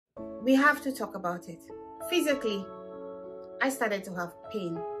we have to talk about it. Physically, I started to have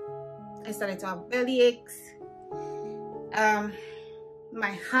pain. I started to have belly aches.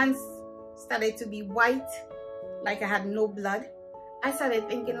 My hands started to be white, like I had no blood. I started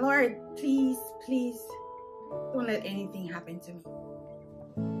thinking, Lord, please, please, don't let anything happen to me.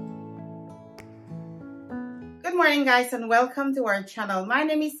 Good morning, guys, and welcome to our channel. My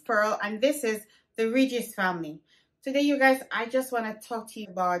name is Pearl, and this is the Regis family. Today, you guys, I just want to talk to you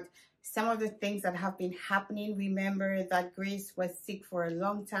about some of the things that have been happening. Remember that Grace was sick for a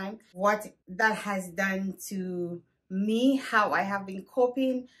long time. What that has done to me, how I have been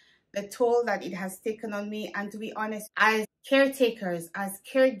coping, the toll that it has taken on me. And to be honest, as caretakers, as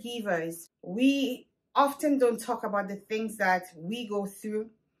caregivers, we often don't talk about the things that we go through.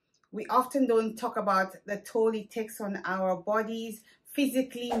 We often don't talk about the toll it takes on our bodies,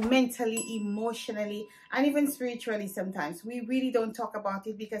 physically, mentally, emotionally, and even spiritually sometimes. We really don't talk about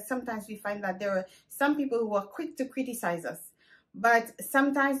it because sometimes we find that there are some people who are quick to criticize us. But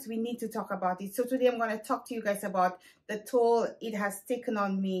sometimes we need to talk about it. So today I'm going to talk to you guys about the toll it has taken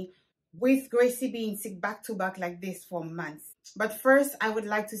on me with Gracie being sick back to back like this for months. But first, I would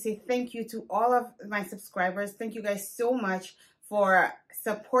like to say thank you to all of my subscribers. Thank you guys so much for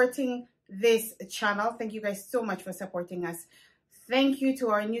supporting this channel. Thank you guys so much for supporting us. Thank you to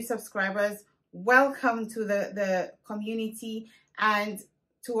our new subscribers. Welcome to the community, and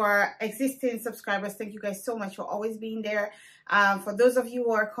to our existing subscribers, thank you guys so much for always being there. For those of you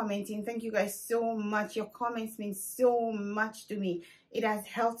who are commenting, thank you guys so much. Your comments mean so much to me. It has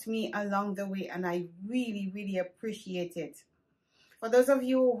helped me along the way, and I really, really appreciate it. For those of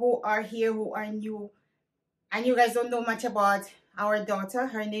you who are here, who are new, and you guys don't know much about our daughter,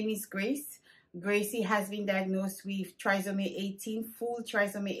 her name is Grace. Gracie has been diagnosed with trisomy 18, full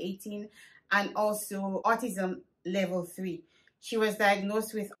trisomy 18, and also autism level 3. She was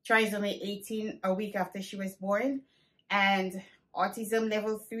diagnosed with trisomy 18 a week after she was born, and autism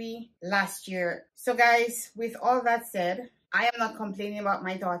level 3 last year. So guys, with all that said, I am not complaining about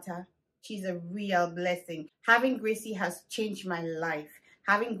my daughter. She's a real blessing. Having Gracie has changed my life.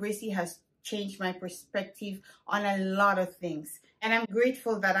 Having Gracie has changed my perspective on a lot of things. And I'm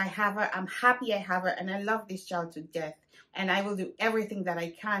grateful that I have her. I'm happy I have her, and I love this child to death. And I will do everything that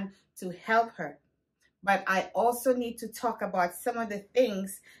I can to help her. But I also need to talk about some of the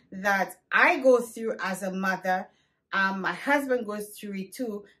things that I go through as a mother. My husband goes through it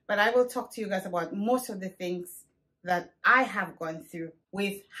too, but I will talk to you guys about most of the things that I have gone through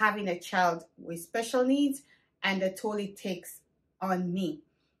with having a child with special needs and the toll it takes on me.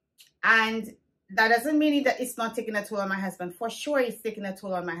 And that doesn't mean that it's not taking a toll on my husband. For sure, it's taking a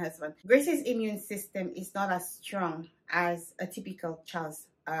toll on my husband. Gracie's immune system is not as strong as a typical child's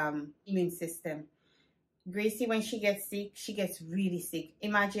immune system. Gracie, when she gets sick, she gets really sick.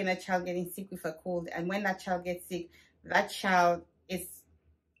 Imagine a child getting sick with a cold, and when that child gets sick, that child is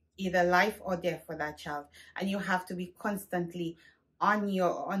either life or death for that child. And you have to be constantly on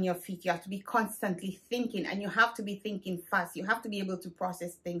your feet. You have to be constantly thinking, and you have to be thinking fast. You have to be able to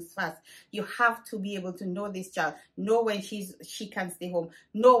process things fast. You have to be able to know this child, know when she can stay home,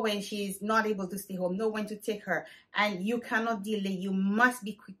 know when she's not able to stay home, know when to take her, and you cannot delay. You must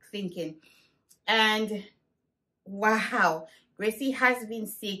be quick thinking. And wow, Gracie has been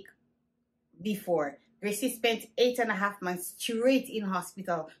sick before. Gracie spent 8.5 months straight in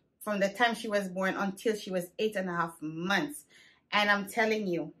hospital from the time she was born until she was 8.5 months. And I'm telling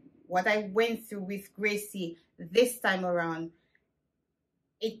you, what I went through with Gracie this time around,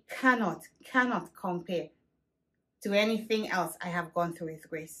 it cannot compare to anything else I have gone through with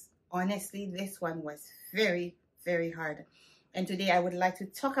Grace. Honestly, this one was very, very hard. And today I would like to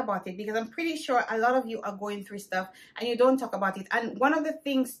talk about it because I'm pretty sure a lot of you are going through stuff and you don't talk about it. And one of the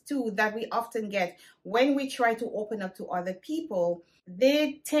things too that we often get when we try to open up to other people,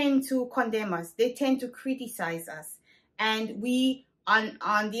 they tend to condemn us. They tend to criticize us. And we, on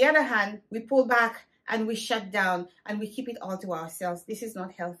the other hand, we pull back and we shut down and we keep it all to ourselves. This is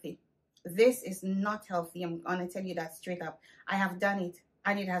not healthy. This is not healthy. I'm going to tell you that straight up. I have done it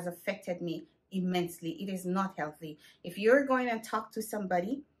and it has affected me immensely. It is not healthy. If you're going to talk to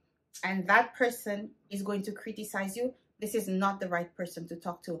somebody and that person is going to criticize you, this is not the right person to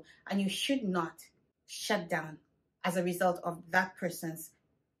talk to. And you should not shut down as a result of that person's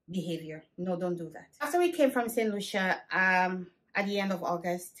behavior. No, don't do that. After we came from St. Lucia at the end of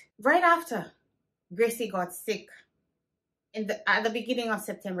August, right after Gracie got sick, at the beginning of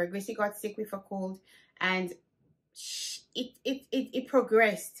September, Gracie got sick with a cold, and it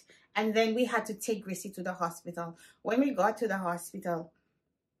progressed. And then we had to take Gracie to the hospital. When we got to the hospital,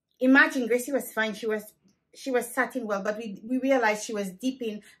 imagine Gracie was fine. She was she was starting well, but we realized she was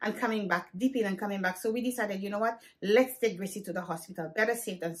dipping and coming back, dipping and coming back. So we decided, you know what, let's take Gracie to the hospital. Better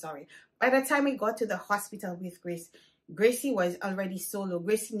safe than sorry. By the time we got to the hospital with Gracie was already so low.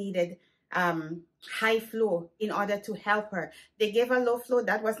 Gracie needed high flow in order to help her. They gave her low flow,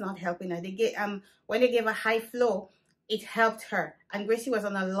 that was not helping her. They gave when they gave her high flow, it helped her, and Gracie was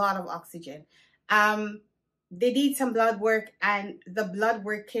on a lot of oxygen. They did some blood work, and the blood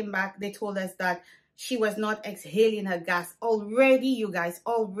work came back. They told us that she was not exhaling her gas already, you guys,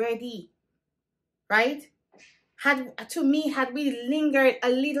 already, right? Had we lingered a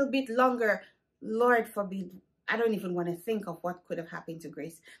little bit longer, Lord forbid, I don't even want to think of what could have happened to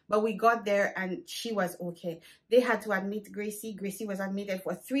Grace. But we got there and she was okay. They had to admit Gracie. Gracie was admitted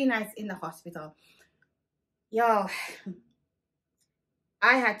for 3 nights in the hospital. Y'all,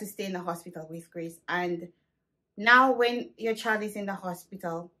 I had to stay in the hospital with Grace. And now when your child is in the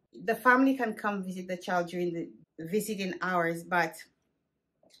hospital, the family can come visit the child during the visiting hours. But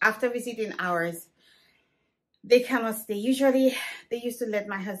after visiting hours, they cannot stay. Usually, they used to let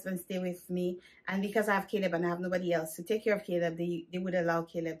my husband stay with me. And because I have Caleb and I have nobody else to take care of Caleb, they would allow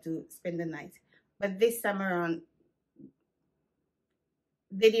Caleb to spend the night. But this time around,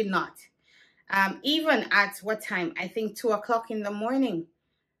 they did not. Even at what time? I think 2 o'clock in the morning,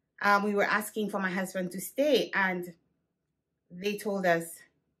 we were asking for my husband to stay. And they told us,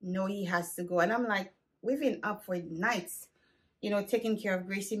 no, he has to go. And I'm like, we've been up for nights, you know, taking care of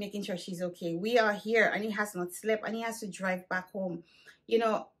Gracie, making sure she's okay. We are here and he has not slept and he has to drive back home. You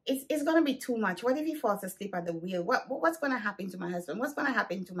know, it's going to be too much. What if he falls asleep at the wheel? What's going to happen to my husband? What's going to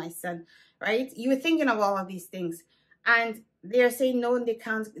happen to my son? Right? You're thinking of all of these things. And they're saying, no,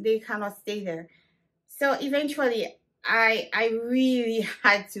 they cannot stay there. So eventually, I really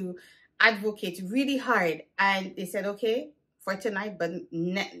had to advocate really hard. And they said, okay, for tonight, but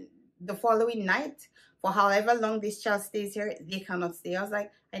the following night, for however long this child stays here, they cannot stay. I was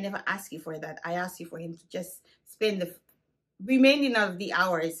like, I never asked you for that. I asked you for him to just spend the remaining of the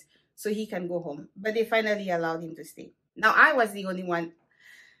hours so he can go home. But they finally allowed him to stay. Now, I was the only one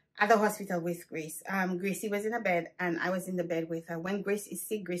at the hospital with Grace. Gracie was in a bed and I was in the bed with her. When Grace is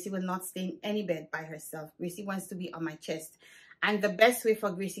sick, Gracie will not stay in any bed by herself. Gracie wants to be on my chest. And the best way for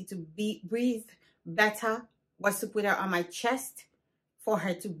Gracie to breathe better was to put her on my chest for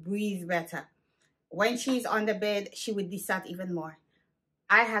her to breathe better. When she's on the bed, she would desat even more.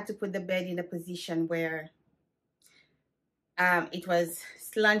 I had to put the bed in a position where it was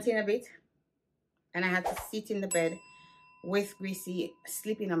slanting a bit. And I had to sit in the bed with Gracie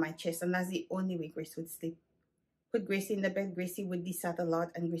sleeping on my chest. And that's the only way Grace would sleep. Put Gracie in the bed, Gracie would desat a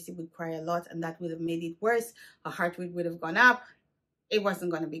lot and Gracie would cry a lot. And that would have made it worse. Her heart rate would have gone up. It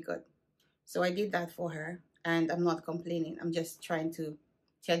wasn't going to be good. So I did that for her. And I'm not complaining. I'm just trying to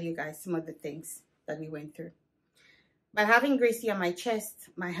tell you guys some of the things that we went through. But having Gracie on my chest,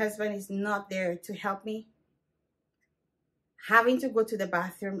 my husband is not there to help me. Having to go to the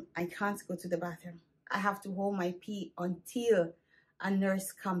bathroom, I can't go to the bathroom. I have to hold my pee until a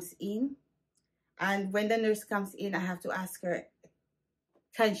nurse comes in. And when the nurse comes in, I have to ask her,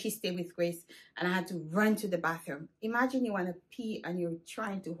 can she stay with Grace? And I had to run to the bathroom. Imagine you want to pee and you're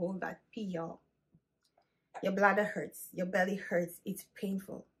trying to hold that pee, y'all. Your bladder hurts. Your belly hurts. It's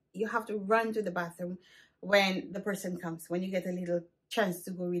painful. You have to run to the bathroom when the person comes, when you get a little chance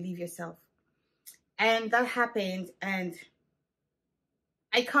to go relieve yourself. And that happened, and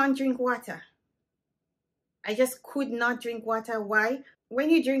I can't drink water. I just could not drink water. Why? When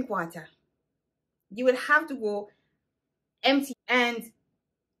you drink water, you would have to go empty, and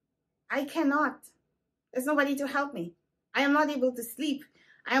I cannot. There's nobody to help me. I am not able to sleep.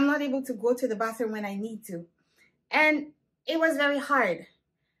 I am not able to go to the bathroom when I need to. And it was very hard.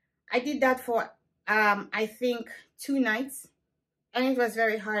 I did that for, I think, 2 nights. And it was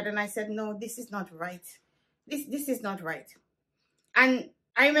very hard. And I said, no, this is not right. This is not right. And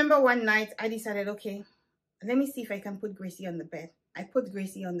I remember one night I decided, okay, let me see if I can put Gracie on the bed. I put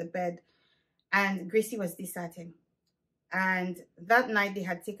Gracie on the bed and Gracie was desatting. And that night they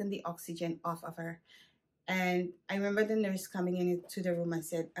had taken the oxygen off of her. And I remember the nurse coming into the room and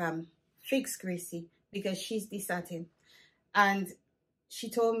said, fix Gracie because she's desatting. And she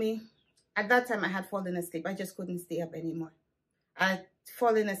told me, at that time I had fallen asleep. I just couldn't stay up anymore. I had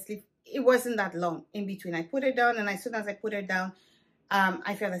fallen asleep. It wasn't that long in between. I put her down, and as soon as I put her down,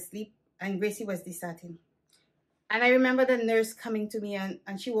 I fell asleep and Gracie was desatting. And I remember the nurse coming to me and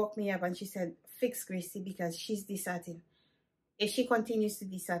she woke me up and she said, fix Gracie because she's desatting. If she continues to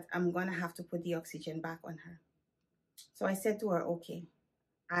desat, I'm going to have to put the oxygen back on her. So I said to her, okay.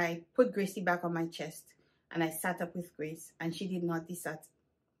 I put Gracie back on my chest and I sat up with Grace, and she did not desat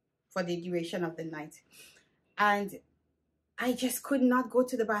for the duration of the night. And I just could not go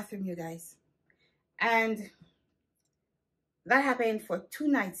to the bathroom, you guys. And that happened for 2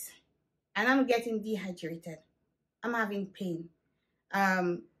 nights. And I'm getting dehydrated. I'm having pain.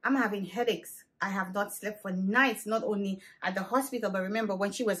 I'm having headaches. I have not slept for nights, not only at the hospital, but remember,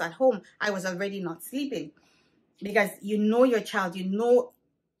 when she was at home, I was already not sleeping. Because you know your child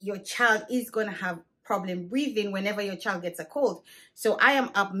is going to have problem breathing whenever your child gets a cold. So I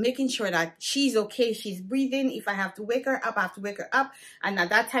am up making sure that she's okay, she's breathing. If I have to wake her up, I have to wake her up. And at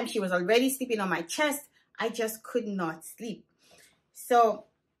that time, she was already sleeping on my chest. I just could not sleep. So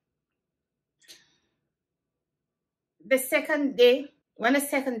the second day, when the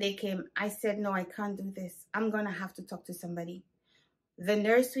second day came, I said, no, I can't do this. I'm going to have to talk to somebody. The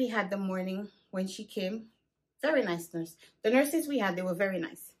nurse we had the morning when she came, very nice nurse. The nurses we had, they were very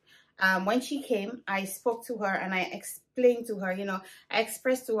nice. When she came, I spoke to her and I explained to her, I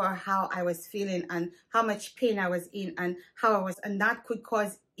expressed to her how I was feeling and how much pain I was in and and that could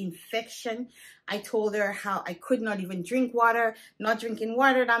cause infection. I told her how I could not even drink water. Not drinking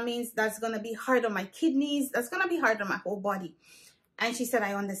water, that means that's going to be hard on my kidneys. That's going to be hard on my whole body. And she said,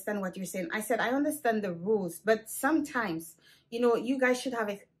 I understand what you're saying. I said, I understand the rules, but sometimes, you guys should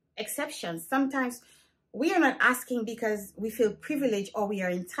have exceptions. Sometimes we are not asking because we feel privileged or we are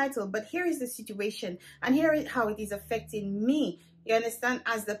entitled, but here is the situation and here is how it is affecting me. You understand,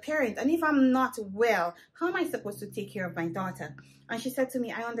 as the parent. And if I'm not well, how am I supposed to take care of my daughter? And she said to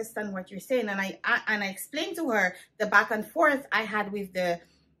me, I understand what you're saying. And I explained to her the back and forth I had with the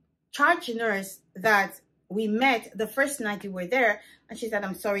charge nurse that we met the first night you were there. And she said,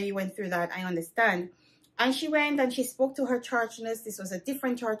 I'm sorry you went through that. I understand. And she went and she spoke to her charge nurse. This was a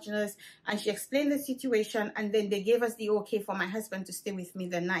different charge nurse. And she explained the situation. And then they gave us the okay for my husband to stay with me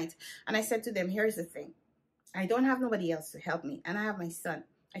the night. And I said to them, here's the thing. I don't have nobody else to help me. And I have my son.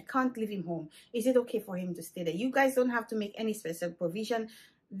 I can't leave him home. Is it okay for him to stay there? You guys don't have to make any special provision.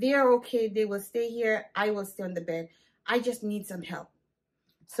 They're okay. They will stay here. I will stay on the bed. I just need some help.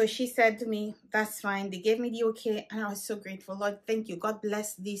 So she said to me, that's fine. They gave me the okay. And I was so grateful. Lord, thank you. God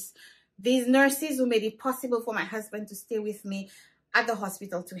bless these nurses who made it possible for my husband to stay with me at the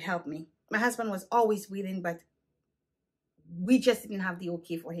hospital to help me. My husband was always willing, but we just didn't have the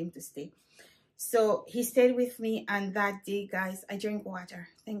okay for him to stay. So he stayed with me. And that day, guys, I drank water.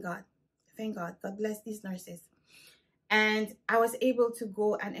 Thank God. Thank God. God bless these nurses. And I was able to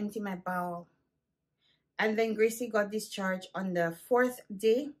go and empty my bowel. And then Gracie got discharged on the 4th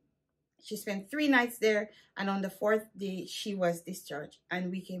day. She spent 3 nights there. And on the 4th day, she was discharged. And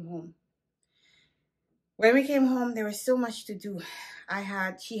we came home. When we came home, there was so much to do.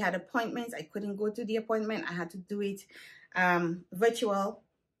 She had appointments. I couldn't go to the appointment. I had to do it virtual.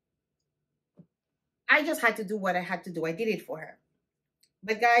 I just had to do what I had to do. I did it for her.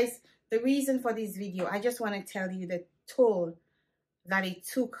 But guys, the reason for this video, I just want to tell you the toll that it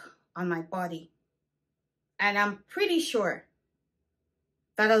took on my body. And I'm pretty sure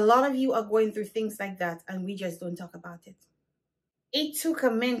that a lot of you are going through things like that and we just don't talk about it. It took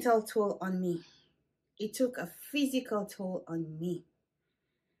a mental toll on me. It took a physical toll on me.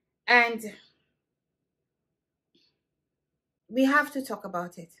 And we have to talk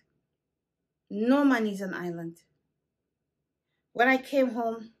about it. No man is an island. When I came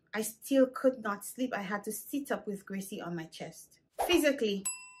home, I still could not sleep. I had to sit up with Gracie on my chest. Physically,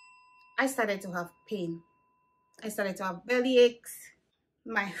 I started to have pain. I started to have belly aches.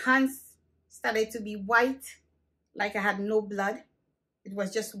 My hands started to be white, like I had no blood. It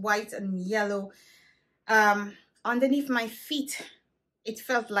was just white and yellow. Underneath my feet, it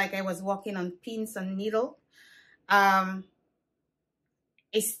felt like I was walking on pins and needle.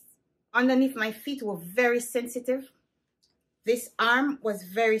 Underneath my feet were very sensitive. This arm was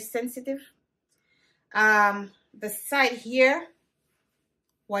very sensitive. The side here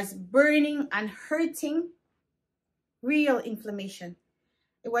was burning and hurting. Real inflammation.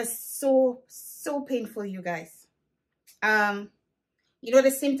 It was so painful, you guys. You know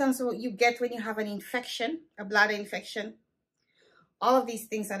the symptoms you get when you have an infection, a bladder infection. All of these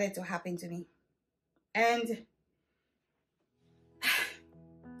things started to happen to me. And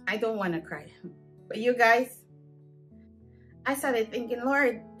I don't want to cry. But you guys, I started thinking,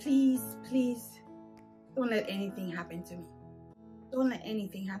 Lord, please, please, don't let anything happen to me. Don't let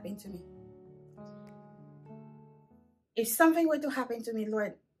anything happen to me. If something were to happen to me,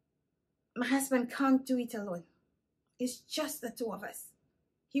 Lord, my husband can't do it alone. It's just the two of us.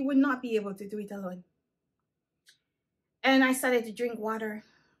 He would not be able to do it alone. And I started to drink water.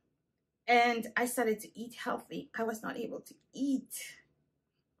 And I started to eat healthy. I was not able to eat.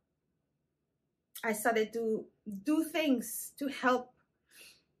 I started to do things to help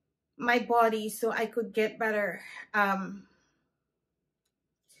my body so I could get better. I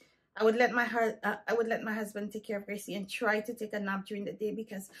would let my husband take care of Gracie and try to take a nap during the day,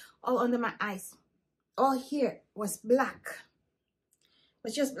 because all under my eyes, all here was black. It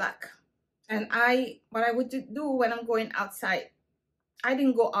was just black. And what I would do when I'm going outside, I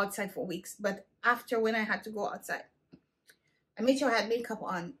didn't go outside for weeks, but after, when I had to go outside, I made sure I had makeup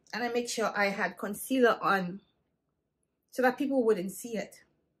on, and I made sure I had concealer on so that people wouldn't see it.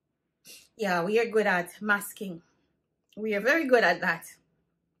 Yeah, we are good at masking. We are very good at that.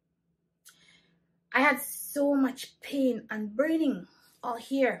 I had so much pain and burning all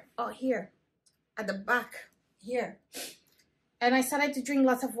here, at the back here. And I started to drink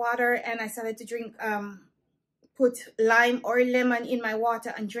lots of water, and I started to drink, put lime or lemon in my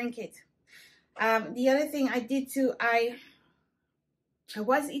water and drink it. The other thing I did too, I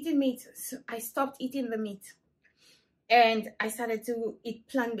was eating meat, so I stopped eating the meat. And I started to eat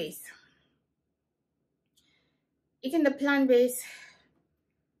plant-based. Eating the plant-based,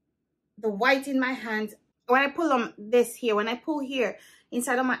 the white in my hand, when I pull on this here, when I pull here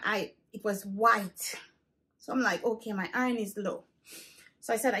inside of my eye, it was white. So I'm like, okay, my iron is low.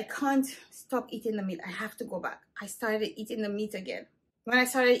 So I said, I can't stop eating the meat. I have to go back. I started eating the meat again. When I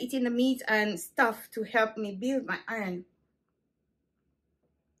started eating the meat and stuff to help me build my iron,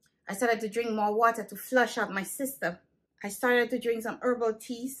 I started to drink more water to flush out my system. I started to drink some herbal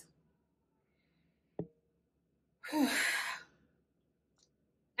teas.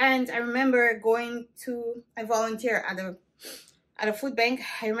 And I remember I volunteer at a food bank.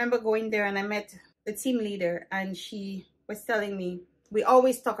 I remember going there and I met the team leader, and she was telling me, we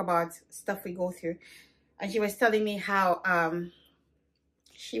always talk about stuff we go through. And she was telling me how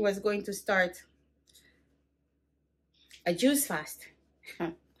she was going to start a juice fast.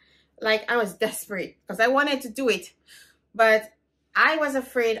 Like, I was desperate because I wanted to do it, but I was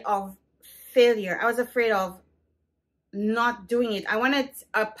afraid of failure. I was afraid of not doing it. I wanted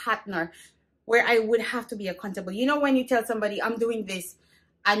a partner where I would have to be accountable. You know, when you tell somebody, I'm doing this,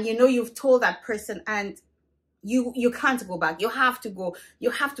 and you know you've told that person, and you can't go back. You have to go. You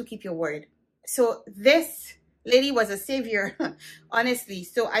have to keep your word. So this lady was a savior, honestly.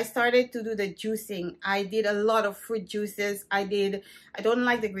 So I started to do the juicing. I did a lot of fruit juices. I don't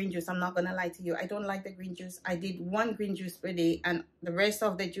like the green juice. I'm not gonna lie to you. I don't like the green juice. I did 1 green juice per day, and the rest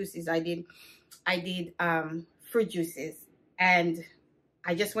of the juices I did fruit juices. And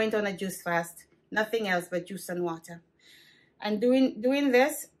I just went on a juice fast, nothing else but juice and water. And doing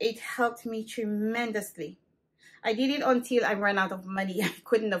this, it helped me tremendously. I did it until I ran out of money. I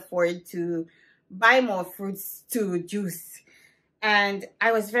couldn't afford to buy more fruits to juice. And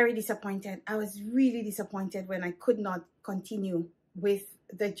I was very disappointed. I was really disappointed when I could not continue with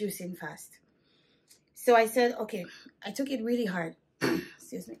the juicing fast. So I said, okay, I took it really hard.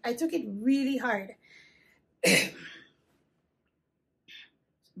 Excuse me. I took it really hard.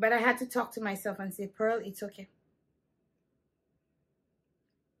 But I had to talk to myself and say, Pearl, it's okay.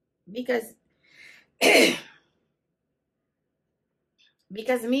 Because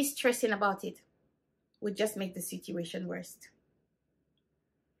me stressing about it would just make the situation worse.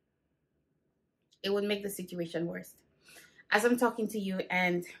 It would make the situation worse. As I'm talking to you,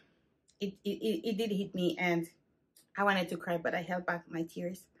 and it did hit me, and I wanted to cry, but I held back my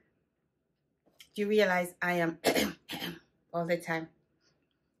tears. Do you realize I am all the time?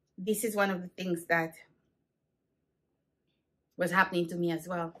 This is one of the things that was happening to me as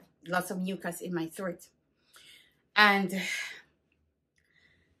well. Lots of mucus in my throat. And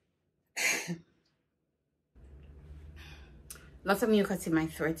lots of mucus in my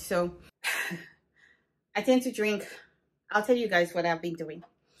throat. So I tend to drink. I'll tell you guys what I've been doing.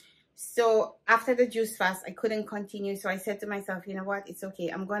 So after the juice fast, I couldn't continue. So I said to myself, you know what? It's okay.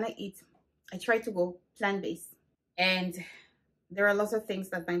 I'm going to eat. I tried to go plant-based. And there are lots of things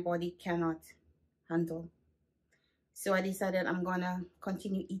that my body cannot handle. So I decided I'm going to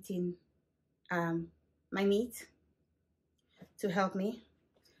continue eating my meat to help me.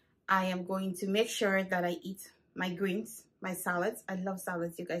 I am going to make sure that I eat my greens, my salads. I love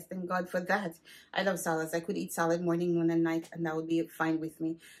salads, you guys. Thank God for that. I love salads. I could eat salad morning, noon, and night, and that would be fine with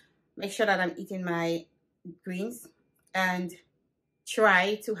me. Make sure that I'm eating my greens and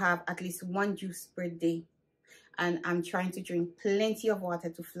try to have at least 1 juice per day. And I'm trying to drink plenty of water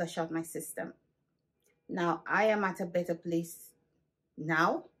to flush out my system. Now, I am at a better place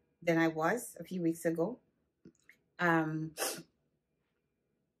now than I was a few weeks ago.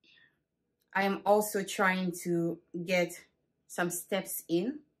 I am also trying to get some steps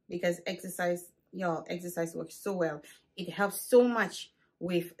in, because exercise, y'all, exercise works so well. It helps so much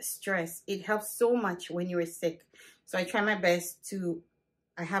with stress. It helps so much when you're sick. So I try my best to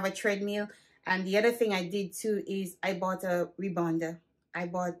I have a treadmill. And the other thing I did too is I bought a rebounder. I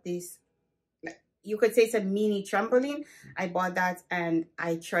bought this, you could say it's a mini trampoline. I bought that and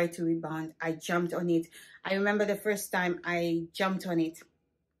I tried to rebound. I jumped on it. I remember the first time I jumped on it,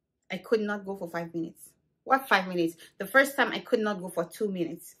 I could not go for 5 minutes. What 5 minutes? The first time I could not go for 2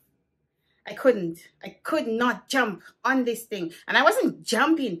 minutes. I could not jump on this thing. And I wasn't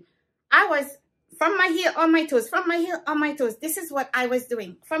jumping. I was from my heel on my toes, from my heel on my toes. This is what I was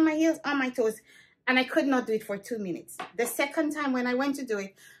doing, from my heels on my toes. And I could not do it for 2 minutes. The second time when I went to do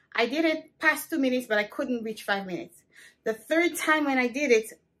it, I did it past 2 minutes, but I couldn't reach 5 minutes. The third time when I did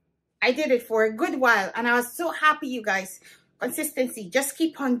it for a good while. And I was so happy, you guys. Consistency, just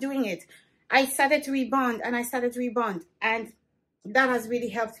keep on doing it. I started to rebound and I started to rebound. And that has really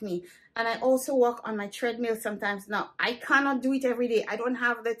helped me. And I also walk on my treadmill sometimes. Now, I cannot do it every day. I don't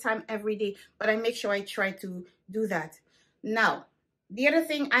have the time every day, but I make sure I try to do that. Now, the other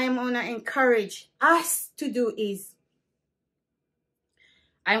thing I am going to encourage us to do is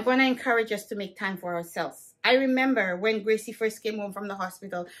I'm going to encourage us to make time for ourselves. I remember when Gracie first came home from the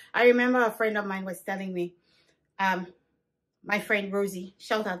hospital, I remember a friend of mine was telling me, my friend Rosie,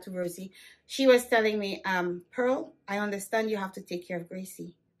 shout out to Rosie. She was telling me, Pearl, I understand you have to take care of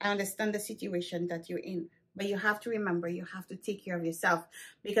Gracie. I understand the situation that you're in, but you have to remember you have to take care of yourself,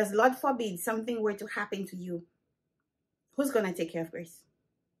 because Lord forbid something were to happen to you. Who's going to take care of Grace?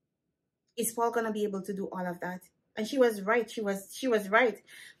 Is Paul going to be able to do all of that? And she was right. She was right.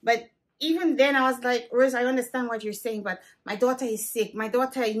 But even then I was like, Rose, I understand what you're saying, but my daughter is sick. My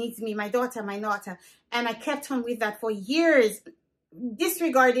daughter needs me. My daughter. And I kept on with that for years,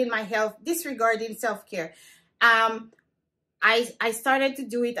 disregarding my health, disregarding self-care. I started to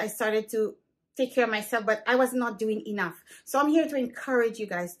do it. I started to take care of myself, but I was not doing enough. So I'm here to encourage you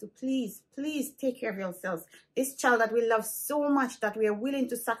guys to please, please take care of yourselves. This child that we love so much that we are willing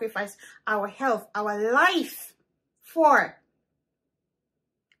to sacrifice our health, our life for.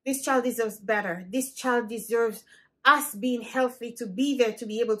 This child deserves better. This child deserves us being healthy, to be there, to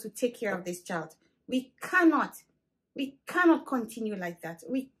be able to take care of this child. We cannot continue like that.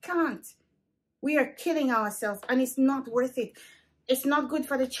 We can't. We are killing ourselves, and it's not worth it. It's not good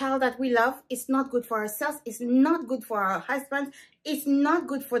for the child that we love. It's not good for ourselves. It's not good for our husbands. It's not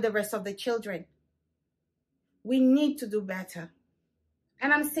good for the rest of the children. We need to do better.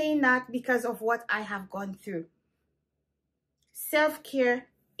 And I'm saying that because of what I have gone through. Self-care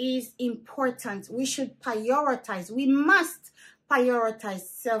is important. We should prioritize. We must prioritize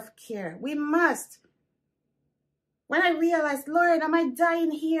self-care. We must. When I realized, Lord, am I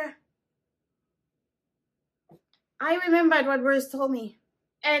dying here? I remembered what Rose told me,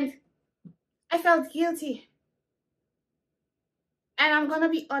 and I felt guilty. And I'm going to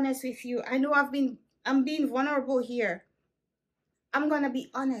be honest with you. I know I'm being vulnerable here. I'm going to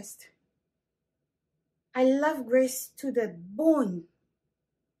be honest. I love Grace to the bone.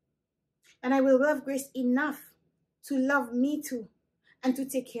 And I will love Grace enough to love me too, and to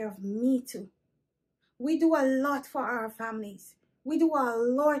take care of me too. We do a lot for our families. We do a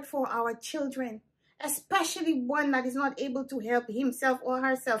lot for our children, especially one that is not able to help himself or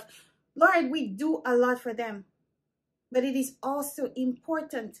herself. Lord, we do a lot for them. But it is also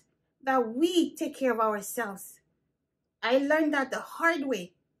important that we take care of ourselves. I learned that the hard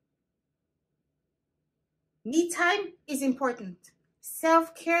way. Me time is important.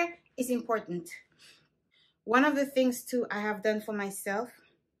 Self-care is important. One of the things too I have done for myself,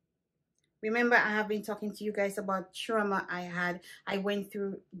 remember I have been talking to you guys about trauma I went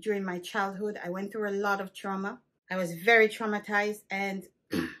through during my childhood. I went through a lot of trauma. I was very traumatized, and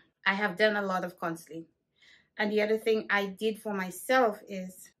I have done a lot of counseling. And the other thing I did for myself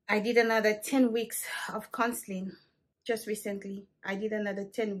is I did another 10 weeks of counseling just recently. I did another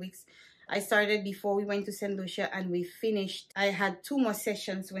 10 weeks. I started before we went to St. Lucia, and we finished. I had 2 more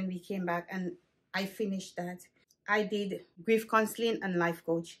sessions when we came back, and I finished that. I did grief counseling and life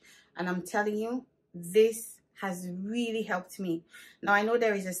coach. And I'm telling you, this has really helped me. Now, I know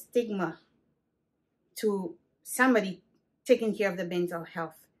there is a stigma to somebody taking care of the mental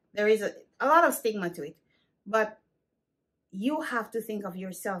health. There is a lot of stigma to it. But you have to think of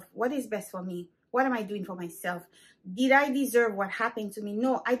yourself. What is best for me? What am I doing for myself? Did I deserve what happened to me?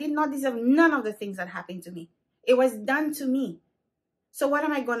 No, I did not deserve none of the things that happened to me. It was done to me. So what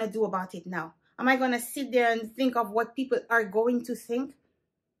am I going to do about it now? Am I going to sit there and think of what people are going to think?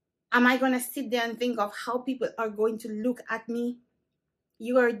 Am I going to sit there and think of how people are going to look at me?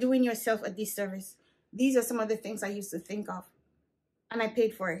 You are doing yourself a disservice. These are some of the things I used to think of. And I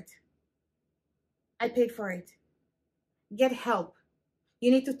paid for it. I paid for it. Get help.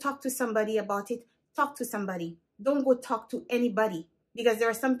 You need to talk to somebody about it. Talk to somebody. Don't go talk to anybody. Because there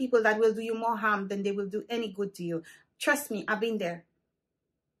are some people that will do you more harm than they will do any good to you. Trust me, I've been there.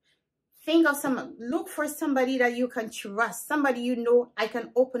 Think of look for somebody that you can trust, somebody you know I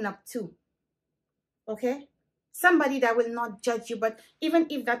can open up to. Okay? Somebody that will not judge you, but even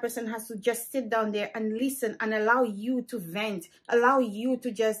if that person has to just sit down there and listen and allow you to vent, allow you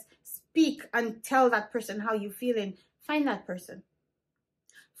to just speak and tell that person how you're feeling, find that person.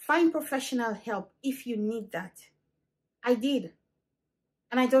 Find professional help if you need that. I did.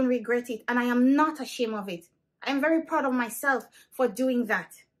 And I don't regret it. And I am not ashamed of it. I'm very proud of myself for doing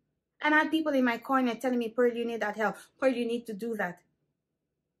that. And I had people in my corner telling me, Pearl, you need that help. Pearl, you need to do that.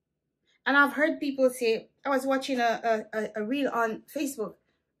 And I've heard people say, I was watching a reel on Facebook,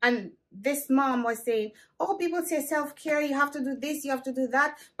 and this mom was saying, oh, people say self-care, you have to do this, you have to do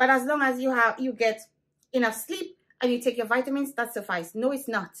that. But as long as you get enough sleep and you take your vitamins, that suffices. No, it's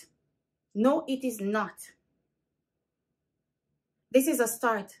not. No, it is not. This is a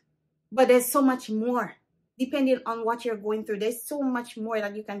start. But there's so much more. Depending on what you're going through, there's so much more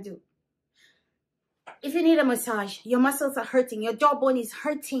that you can do. If you need a massage, your muscles are hurting, your jawbone is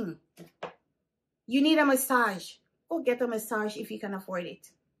hurting, you need a massage, go get a massage if you can afford it.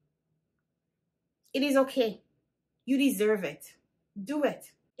 It is okay. You deserve it. Do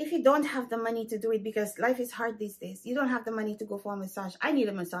it. If you don't have the money to do it, because life is hard these days, you don't have the money to go for a massage. I need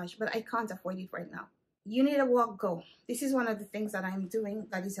a massage, but I can't afford it right now. You need a walk, go. This is one of the things that I'm doing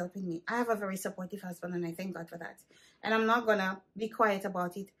that is helping me. I have a very supportive husband, and I thank God for that. And I'm not going to be quiet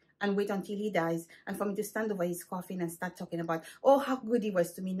about it and wait until he dies and for me to stand over his coffin and start talking about, oh, how good he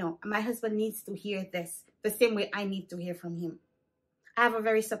was to me. No, my husband needs to hear this the same way I need to hear from him. I have a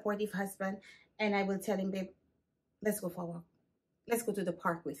very supportive husband, and I will tell him, babe, let's go for a walk. Let's go to the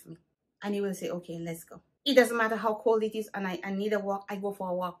park with me. And he will say, okay, let's go. It doesn't matter how cold it is and I need a walk, I go for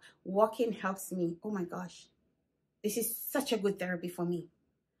a walk. Walking helps me. Oh my gosh. This is such a good therapy for me.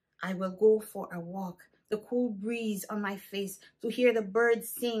 I will go for a walk. The cool breeze on my face, to hear the birds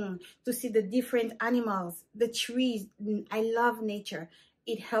sing, to see the different animals, the trees. I love nature.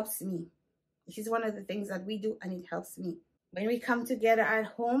 It helps me. This is one of the things that we do, and it helps me. When we come together at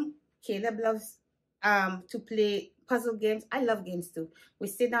home, Caleb loves to play puzzle games. I love games too. We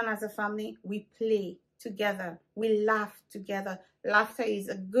sit down as a family, we play together, we laugh together. Laughter is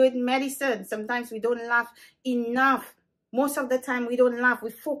a good medicine. Sometimes we don't laugh enough. Most of the time we don't laugh.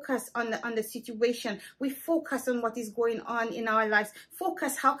 We focus on the situation. We focus on what is going on in our lives.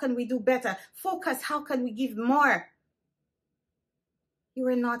 Focus, how can we do better? Focus, how can we give more? You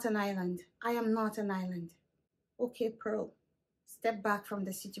are not an island. I am not an island. Okay, Pearl, step back from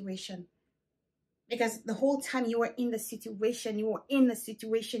the situation. Because the whole time you are in the situation,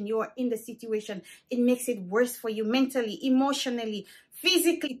 it makes it worse for you mentally, emotionally,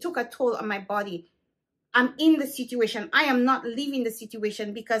 physically. Took a toll on my body. I'm in the situation. I am not leaving the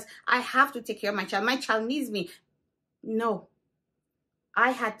situation because I have to take care of my child. My child needs me. No.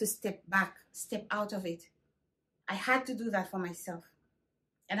 I had to step back, step out of it. I had to do that for myself.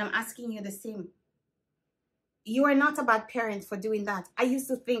 And I'm asking you the same. You are not a bad parent for doing that. I used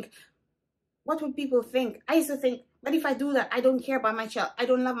to think, what would people think? I used to think, but if I do that, I don't care about my child. I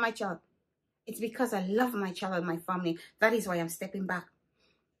don't love my child. It's because I love my child and my family. That is why I'm stepping back.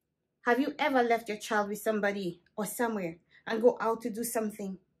 Have you ever left your child with somebody or somewhere and go out to do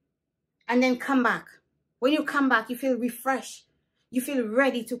something and then come back? When you come back, you feel refreshed. You feel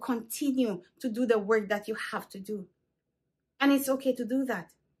ready to continue to do the work that you have to do. And it's okay to do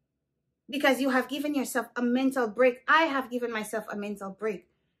that because you have given yourself a mental break. I have given myself a mental break.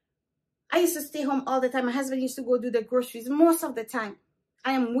 I used to stay home all the time. My husband used to go do the groceries most of the time.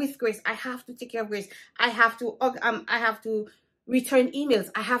 I am with Grace. I have to take care of Grace. I have to return emails.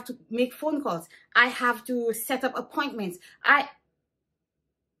 I have to make phone calls. I have to set up appointments. I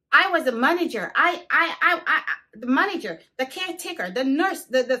was the manager. The manager, the caretaker, the nurse,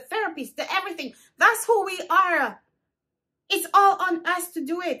 the therapist, the everything. That's who we are. It's all on us to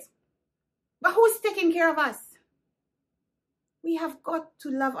do it. But who's taking care of us? We have got to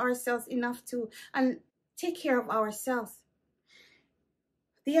love ourselves enough to and take care of ourselves.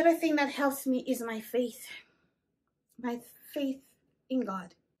 The other thing that helps me is my faith. My faith in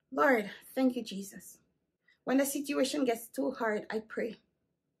God. Lord, thank you, Jesus. When the situation gets too hard, I pray.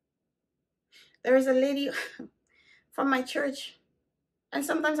 There is a lady from my church, and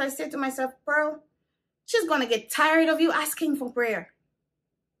sometimes I say to myself, Pearl, she's going to get tired of you asking for prayer.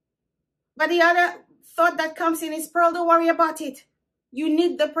 But the other thought that comes in is, Pearl, don't worry about it. You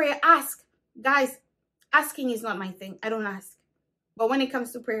need the prayer. Ask. Guys, asking is not my thing. I don't ask. But when it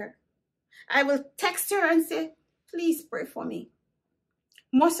comes to prayer, I will text her and say, please pray for me.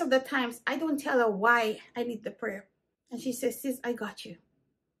 Most of the times, I don't tell her why I need the prayer. And she says, sis, I got you.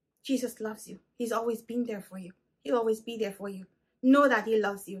 Jesus loves you. He's always been there for you. He'll always be there for you. Know that he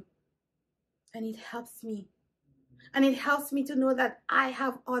loves you. And it helps me. And it helps me to know that I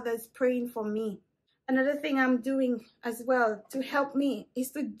have others praying for me. Another thing I'm doing as well to help me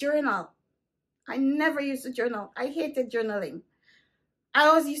is to journal. I never used to journal. I hated journaling. I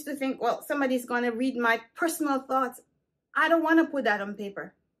always used to think, well, somebody's going to read my personal thoughts. I don't want to put that on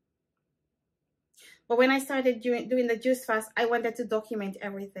paper. But when I started doing the juice fast, I wanted to document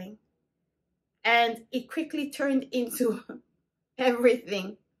everything. And it quickly turned into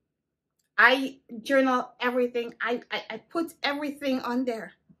everything. I journal everything. I put everything on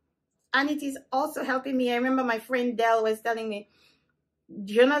there. And it is also helping me. I remember my friend Dell was telling me,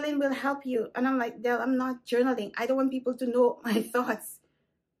 journaling will help you. And I'm like, Dell, I'm not journaling. I don't want people to know my thoughts.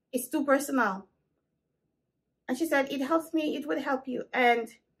 It's too personal. And she said, it helps me. It would help you. And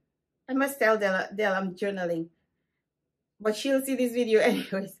I must tell Dell I'm journaling. But she'll see this video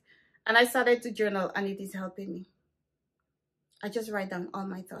anyways. And I started to journal and it is helping me. I just write down all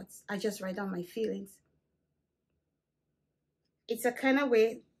my thoughts. I just write down my feelings. It's a kind of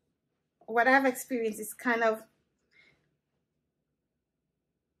way, what I've experienced is kind of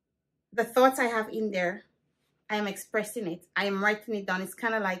the thoughts I have in there, I am expressing it. I am writing it down. It's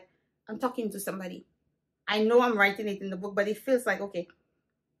kind of like I'm talking to somebody. I know I'm writing it in the book, but it feels like, okay,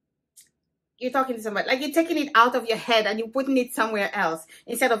 you're talking to somebody. Like you're taking it out of your head and you're putting it somewhere else.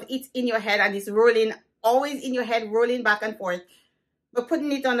 Instead of it's in your head and it's rolling, always in your head, rolling back and forth. But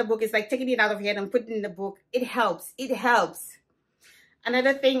putting it on the book is like taking it out of your head and putting it in the book. It helps. It helps.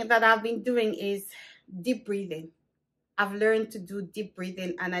 Another thing that I've been doing is deep breathing. I've learned to do deep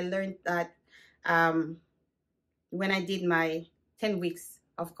breathing, and I learned that when I did my 10 weeks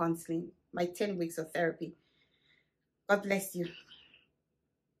of counseling, my 10 weeks of therapy. God bless you.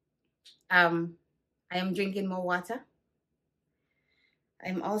 I am drinking more water.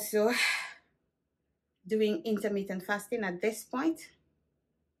 I'm also doing intermittent fasting at this point.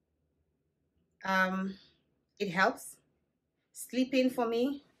 It helps. Sleeping for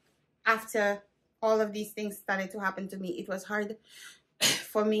me, after all of these things started to happen to me, it was hard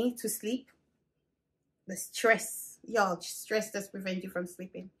for me to sleep. The stress, y'all, stress does prevent you from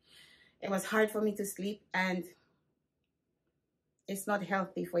sleeping. It was hard for me to sleep, and it's not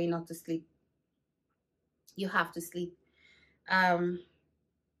healthy for you not to sleep. You have to sleep.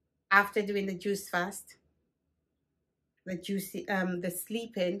 After doing the juice fast, the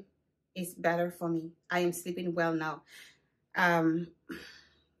sleeping is better for me. I am sleeping well now. And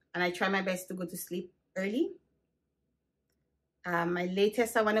I try my best to go to sleep early. My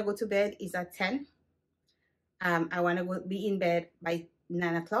latest I want to go to bed is at 10. I want to be in bed by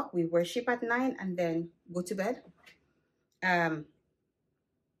 9 o'clock. We worship at 9 and then go to bed.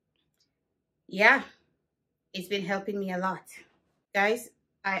 Yeah, it's been helping me a lot. Guys,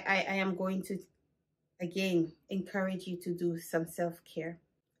 I am going to, again, encourage you to do some self-care.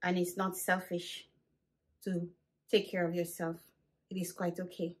 And it's not selfish to take care of yourself. It is quite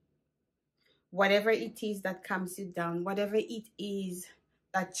okay. Whatever it is that calms you down, whatever it is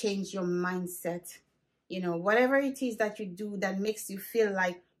that changes your mindset, you know, whatever it is that you do that makes you feel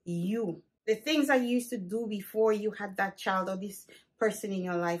like you, the things that you used to do before you had that child or this person in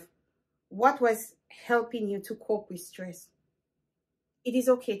your life, what was helping you to cope with stress? It is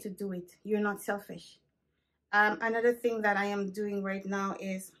okay to do it. You're not selfish. Another thing that I am doing right now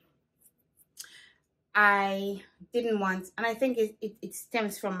is I didn't want, and I think it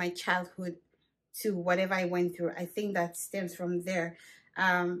stems from my childhood to whatever I went through. I think that stems from there.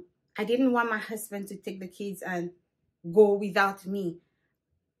 I didn't want my husband to take the kids and go without me.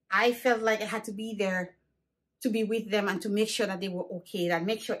 I felt like I had to be there to be with them and to make sure that they were okay, that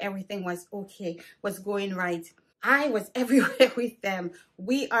make sure everything was okay, was going right. I was everywhere with them.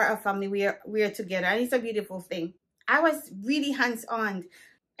 We are a family. We are together, and it's a beautiful thing. I was really hands-on,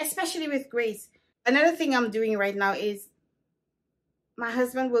 especially with Grace. Another thing I'm doing right now is my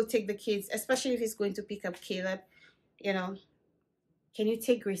husband will take the kids, especially if he's going to pick up Caleb, you know, can you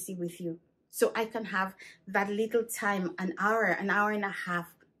take Gracie with you? So I can have that little time, an hour and a half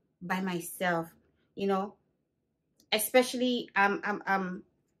by myself, you know, especially I'm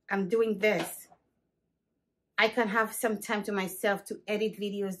doing this. I can have some time to myself to edit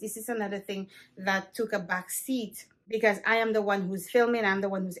videos. This is another thing that took a back seat because I am the one who's filming. I'm the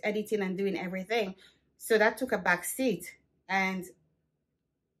one who's editing and doing everything. So that took a back seat. And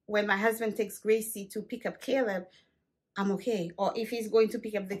when my husband takes Gracie to pick up Caleb, I'm okay. Or if he's going to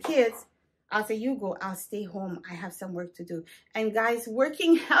pick up the kids, I'll say, you go, I'll stay home. I have some work to do. And guys,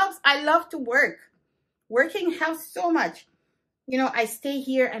 working helps. I love to work. Working helps so much. You know, I stay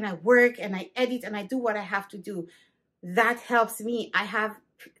here and I work and I edit and I do what I have to do. that helps me. I have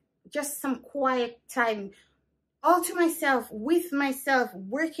just some quiet time all to myself, with myself,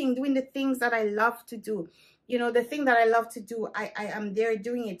 working, doing the things that I love to do. You know, the thing that I love to do, I am there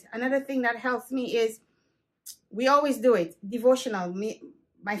doing it. Another thing that helps me is, we always do it, devotional.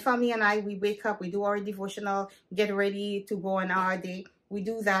 My family and I, we wake up, we do our devotional, get ready to go on our day. We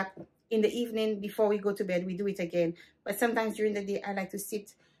do that in the evening before we go to bed. We do it again. But sometimes during the day, I like to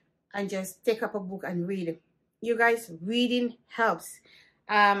sit and just take up a book and read. You guys, reading helps.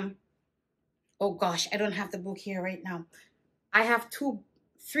 Oh gosh, I don't have the book here right now. I have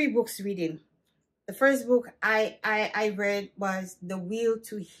 3 books reading. The first book I read was The Will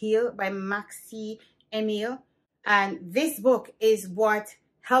to Heal by Maxi, Emile. And this book is what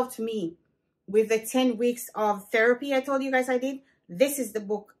helped me with the 10 weeks of therapy I told you guys I did. This is the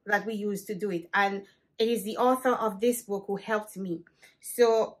book that we used to do it. And it is the author of this book who helped me.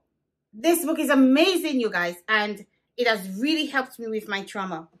 So this book is amazing, you guys. And it has really helped me with my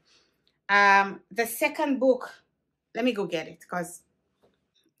trauma. The second book, let me go get it, because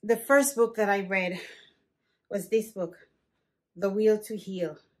the first book that I read was this book, The Will to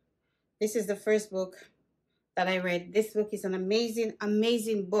Heal. This is the first book that I read. This book is an amazing,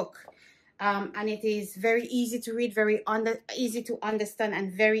 amazing book. And it is very easy to read, very easy to understand,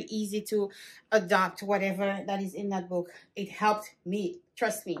 and very easy to adopt whatever that is in that book. It helped me.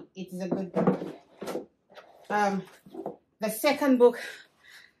 Trust me, it is a good book. The second book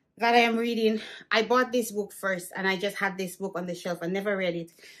that I am reading, I bought this book first, and I just had this book on the shelf. I never read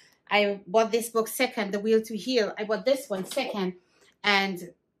it. I bought this book second, The Will to Heal. I bought this one second,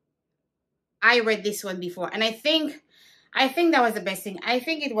 and I read this one before. And I think that was the best thing. I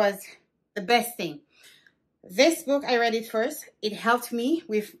think it was the best thing. This book, I read it first. It helped me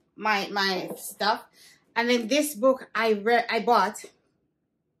with my stuff. And then this book I bought.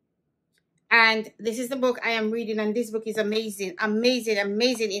 And this is the book I am reading, and this book is amazing, amazing,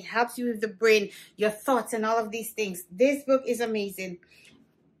 amazing. It helps you with the brain, your thoughts, and all of these things. This book is amazing.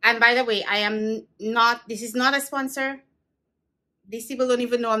 And by the way, this is not a sponsor. These people don't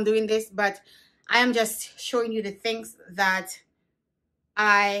even know I'm doing this, but I am just showing you the things that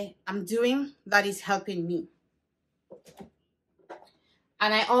I am doing that is helping me.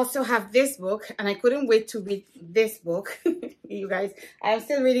 And I also have this book, and I couldn't wait to read this book. You guys, I am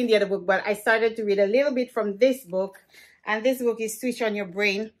still reading the other book, but I started to read a little bit from this book. And this book is Switch on Your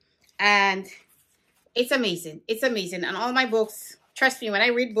Brain. And it's amazing. It's amazing. And all my books, trust me, when I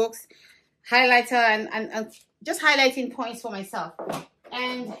read books, highlighter and just highlighting points for myself.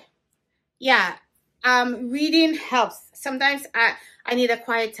 And yeah, reading helps. Sometimes I need a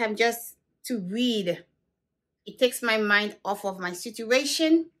quiet time just to read. It takes my mind off of my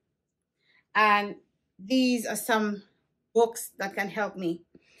situation. And these are some books that can help me.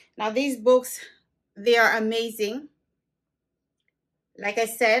 Now, these books, they are amazing. Like I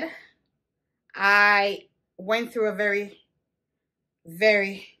said, I went through a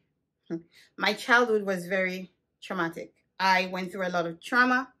my childhood was very traumatic. I went through a lot of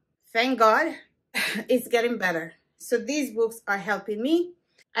trauma. Thank God, it's getting better. So these books are helping me.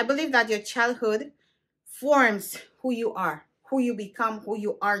 I believe that your childhood forms who you are, who you become, who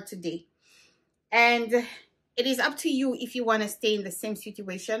you are today. And it is up to you if you want to stay in the same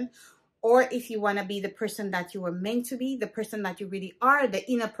situation, or if you want to be the person that you were meant to be, the person that you really are, the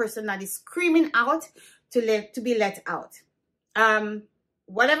inner person that is screaming out to be let out.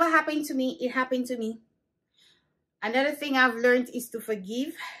 Whatever happened to me, it happened to me. Another thing I've learned is to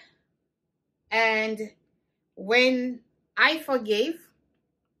forgive. And when I forgave,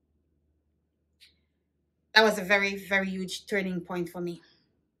 that was a very, very huge turning point for me.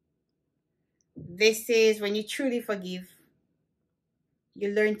 This is when you truly forgive, you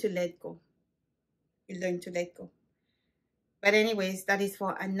learn to let go. You learn to let go. But anyways, that is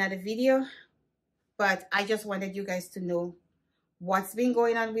for another video. But I just wanted you guys to know what's been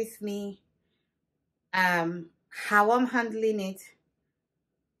going on with me, how I'm handling it.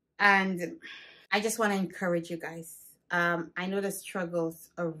 And I just want to encourage you guys. I know the struggles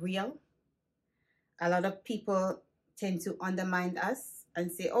are real. A lot of people tend to undermine us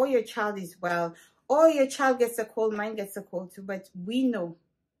and say, oh, your child is well. Oh, your child gets a cold, mine gets a cold too. But we know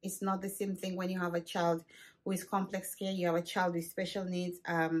it's not the same thing when you have a child who is complex care. You have a child with special needs.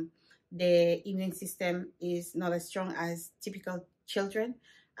 The immune system is not as strong as typical children.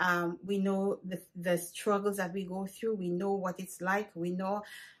 We know the struggles that we go through. We know what it's like. We know.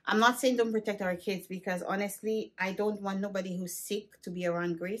 I'm not saying don't protect our kids, because honestly, I don't want nobody who's sick to be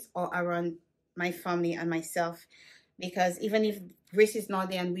around Grace or around my family and myself, because even if Grace is not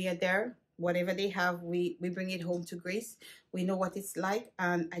there and we are there, whatever they have, we bring it home to Grace. We know what it's like,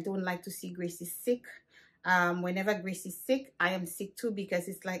 and I don't like to see Grace is sick. Whenever Grace is sick, I am sick too, because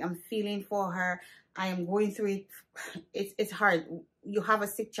it's like I'm feeling for her. I am going through it. It's hard. You have a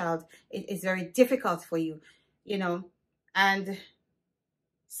sick child. It's very difficult for you, you know. And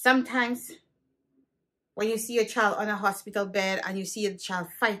sometimes when you see a child on a hospital bed and you see a child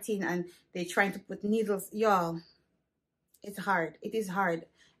fighting and they're trying to put needles, y'all, it's hard. It is hard.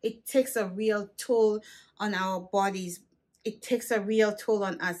 It takes a real toll on our bodies. It takes a real toll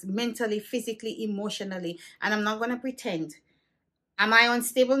on us mentally, physically, emotionally. And I'm not going to pretend. Am I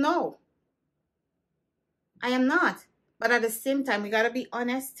unstable? No, I am not. But at the same time, we got to be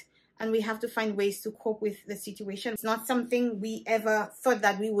honest, and we have to find ways to cope with the situation. It's not something we ever thought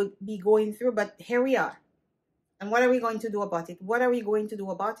that we would be going through, but here we are. And what are we going to do about it? What are we going to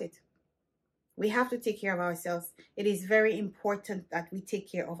do about it? We have to take care of ourselves. It is very important that we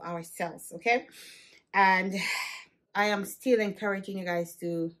take care of ourselves, okay? And I am still encouraging you guys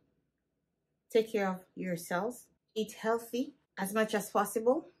to take care of yourselves. Eat healthy as much as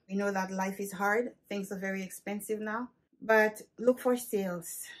possible. We know that life is hard. Things are very expensive now. But look for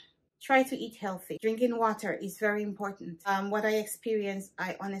sales. Try to eat healthy. Drinking water is very important. What I experienced,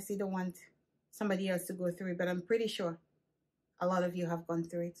 I honestly don't want somebody else to go through it, but I'm pretty sure a lot of you have gone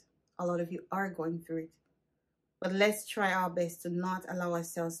through it. A lot of you are going through it. But let's try our best to not allow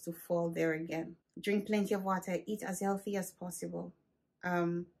ourselves to fall there again. Drink plenty of water. Eat as healthy as possible.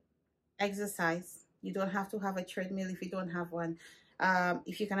 Exercise. You don't have to have a treadmill if you don't have one.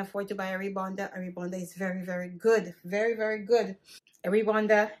 If you can afford to buy a rebounder is very, very good. Very, very good. A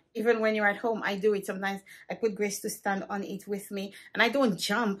rebounder, even when you're at home, I do it. Sometimes I put Grace to stand on it with me. And I don't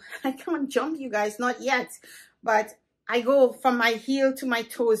jump. I can't jump, you guys. Not yet. But I go from my heel to my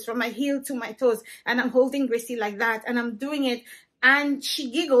toes, from my heel to my toes. And I'm holding Gracie like that. And I'm doing it. And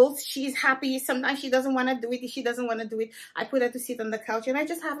she giggles. She's happy. Sometimes she doesn't want to do it. If she doesn't want to do it, I put her to sit on the couch. And I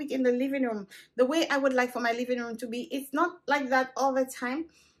just have it in the living room. The way I would like for my living room to be. It's not like that all the time.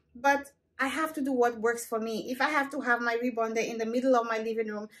 But I have to do what works for me. If I have to have my rebounder in the middle of my living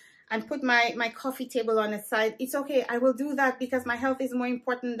room and put my coffee table on the side, it's okay. I will do that because my health is more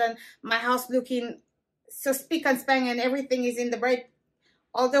important than my house looking so spick and span and everything is in the bright.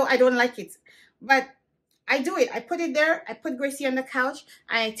 Although I don't like it. But I do it. I put it there. I put Gracie on the couch.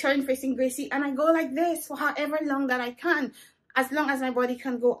 I turn facing Gracie and I go like this for however long that I can. As long as my body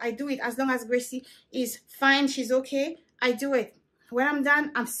can go, I do it. As long as Gracie is fine, she's okay, I do it. When I'm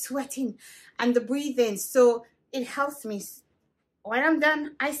done, I'm sweating and the breathing. So it helps me. When I'm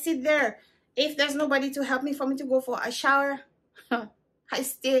done, I sit there. If there's nobody to help me for me to go for a shower, I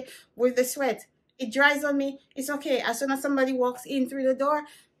stay with the sweat. It dries on me. It's okay. As soon as somebody walks in through the door,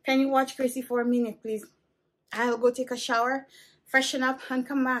 can you watch Gracie for a minute, please? I'll go take a shower, freshen up, and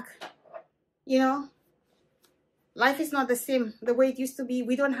come back. You know, life is not the same the way it used to be.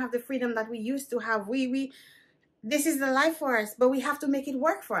 We don't have the freedom that we used to have. This is the life for us, but we have to make it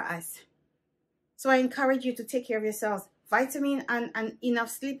work for us. So I encourage you to take care of yourselves. Vitamin and enough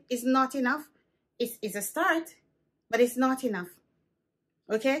sleep is not enough. It's a start, but it's not enough.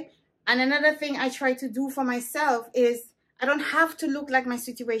 Okay? And another thing I try to do for myself is I don't have to look like my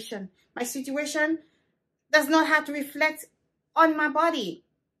situation. My situation does not have to reflect on my body.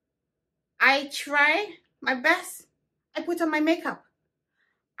 I try my best. I put on my makeup.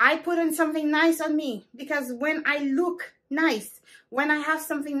 I put on something nice on me because when I look nice, when I have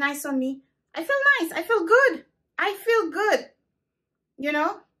something nice on me, I feel nice. I feel good. I feel good, you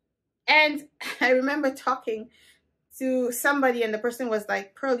know? And I remember talking to somebody and the person was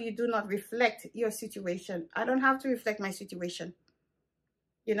like, Pearl, you do not reflect your situation. I don't have to reflect my situation.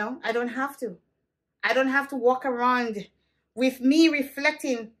 You know, I don't have to. I don't have to walk around with me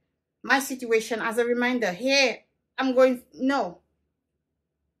reflecting my situation as a reminder. Hey, I'm going, no.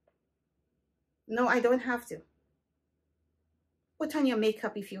 No, I don't have to. Put on your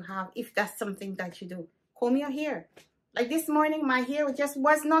makeup if that's something that you do. Comb your hair. Like this morning, my hair just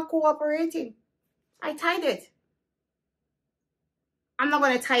was not cooperating. I tied it. I'm not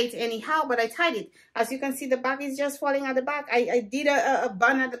going to tie it anyhow, but I tied it. As you can see, the back is just falling at the back. I did a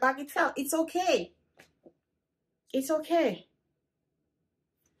bun at the back. It fell. It's okay. It's okay.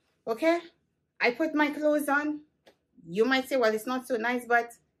 Okay? I put my clothes on. You might say, well, it's not so nice,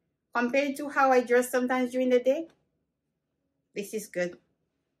 but compared to how I dress sometimes during the day, this is good.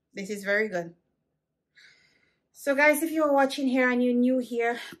 This is very good. So guys, if you're watching here and you're new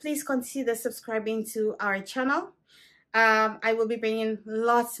here, please consider subscribing to our channel. I will be bringing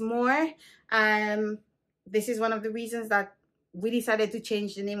lots more. This is one of the reasons that we decided to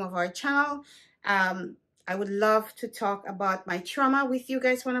change the name of our channel. I would love to talk about my trauma with you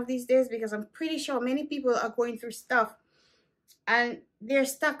guys one of these days because I'm pretty sure many people are going through stuff and they're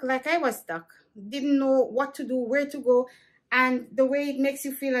stuck like I was stuck. didn't know what to do, where to go, and the way it makes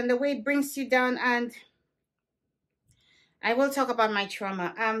you feel and the way it brings you down. And I will talk about my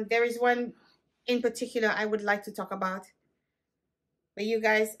trauma. There is one in particular I would like to talk about, but you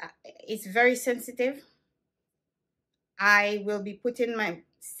guys, it's very sensitive. I will be putting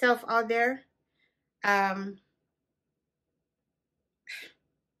myself out there. I'm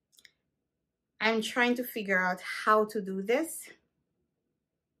trying to figure out how to do this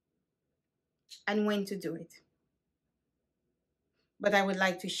and when to do it. But I would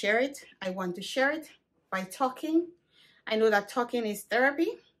like to share it. I want to share it by talking. I know that talking is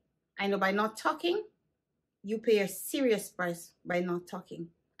therapy. I know by not talking, you pay a serious price by not talking.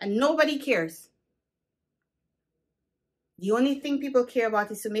 And nobody cares. The only thing people care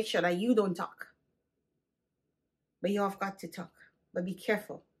about is to make sure that you don't talk. But you have got to talk. But be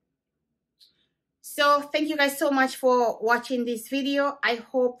careful. So thank you guys so much for watching this video. I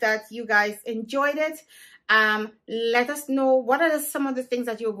hope that you guys enjoyed it. Let us know what are some of the things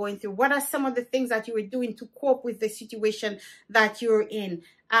that you're going through. What are some of the things that you were doing to cope with the situation that you're in?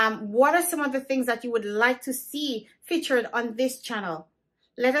 What are some of the things that you would like to see featured on this channel?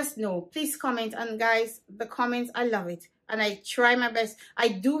 Let us know. Please comment. And guys, the comments, I love it. And I try my best. I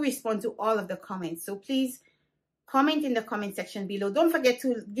do respond to all of the comments. So please comment in the comment section below. Don't forget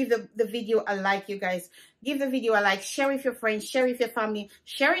to give the video a like, you guys. Give the video a like. Share with your friends. Share with your family.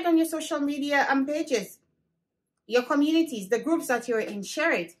 Share it on your social media pages. Your communities, the groups that you're in.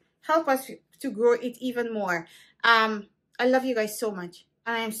 Share it. Help us to grow it even more. I love you guys so much.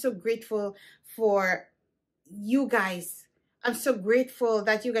 And I am so grateful for you guys. I'm so grateful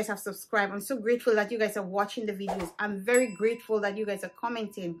that you guys have subscribed. I'm so grateful that you guys are watching the videos. I'm very grateful that you guys are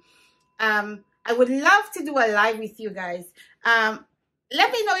commenting. I would love to do a live with you guys.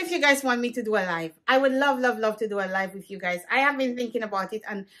 Let me know if you guys want me to do a live. I would love to do a live with you guys. I have been thinking about it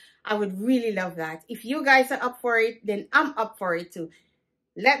and I would really love that. If you guys are up for it, then I'm up for it too.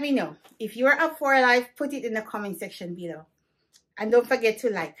 Let me know. If you're up for a live, put it in the comment section below. And don't forget to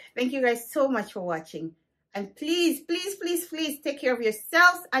like. Thank you guys so much for watching. And please, please, please, please take care of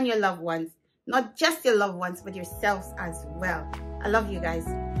yourselves and your loved ones. Not just your loved ones, but yourselves as well. I love you guys.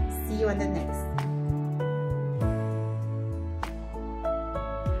 See you on the next.